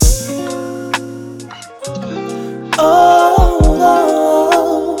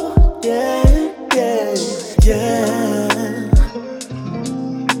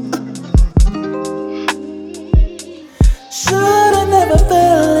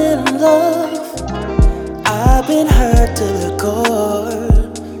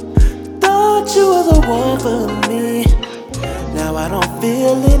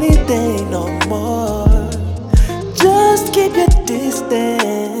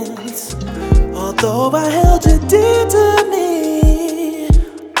distance. Although I held you dear to me,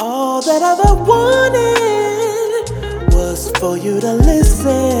 all that I ever wanted was for you to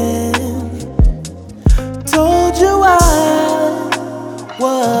listen. Told you I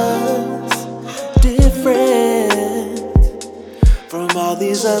was different from all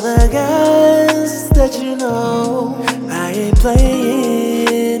these other guys that you know. I ain't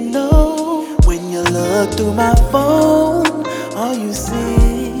playing, no. When you look through my phone, all you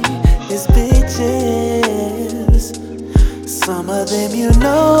see is pictures. Some of them you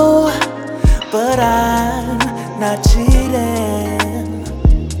know, but I'm not cheating.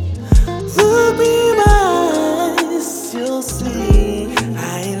 Look me in my eyes, you'll see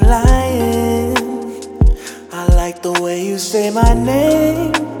I ain't lying. I like the way you say my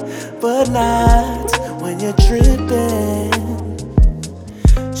name, but not when you're tripping.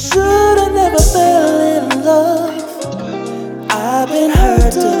 Should've never fell in love. I've been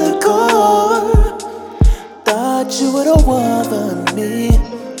hurt to the core. Thought you were the one for me.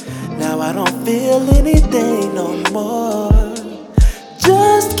 Now I don't feel anything no more.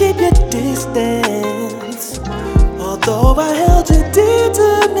 Just keep your distance. Although I held you dear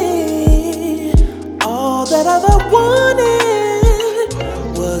to me, all that I ever wanted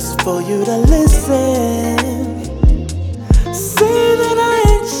was for you to listen. Say that I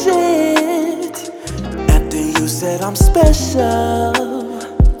ain't shit after you said I'm special.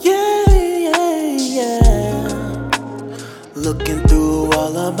 Yeah, yeah, yeah. Looking through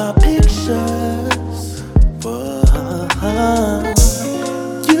all of my pictures,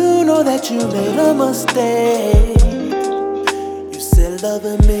 you know that you made a mistake. You said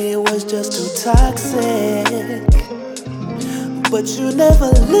loving me was just too toxic, but you never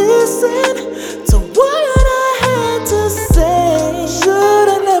listened to what I had to say.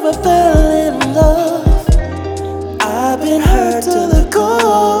 Should've never fell in love. I've been hurt to the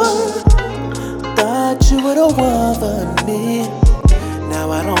core. Thought you were the one for me.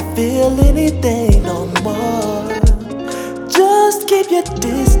 Now I don't feel anything no more. Just keep your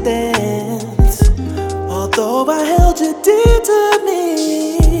distance. Although I held you dear to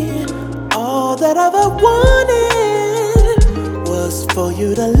me, all that I ever wanted was for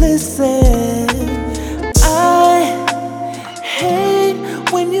you to listen. I hate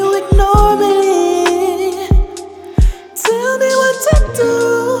when you ignore me. Tell me what to do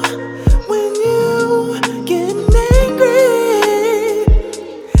when you get angry.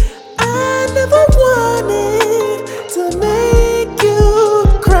 I never wanted to make you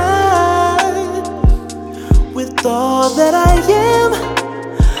cry. With all that I am,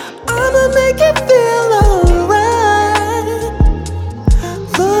 I'ma make it feel alright.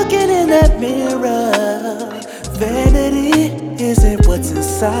 Looking in that mirror, vanity isn't what's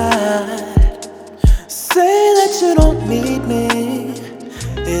inside. Say that you don't need me,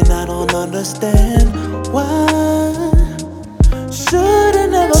 and I don't understand why. Should've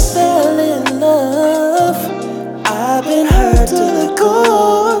never fell in love. I've been hurt to the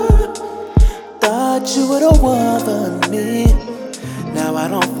core. Thought you were the one for me. Now I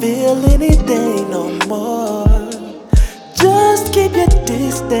don't feel anything no more. Just keep your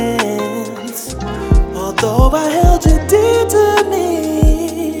distance. Although I held you dear to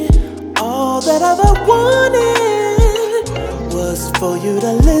me, all that I ever wanted was for you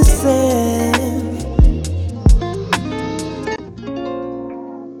to listen.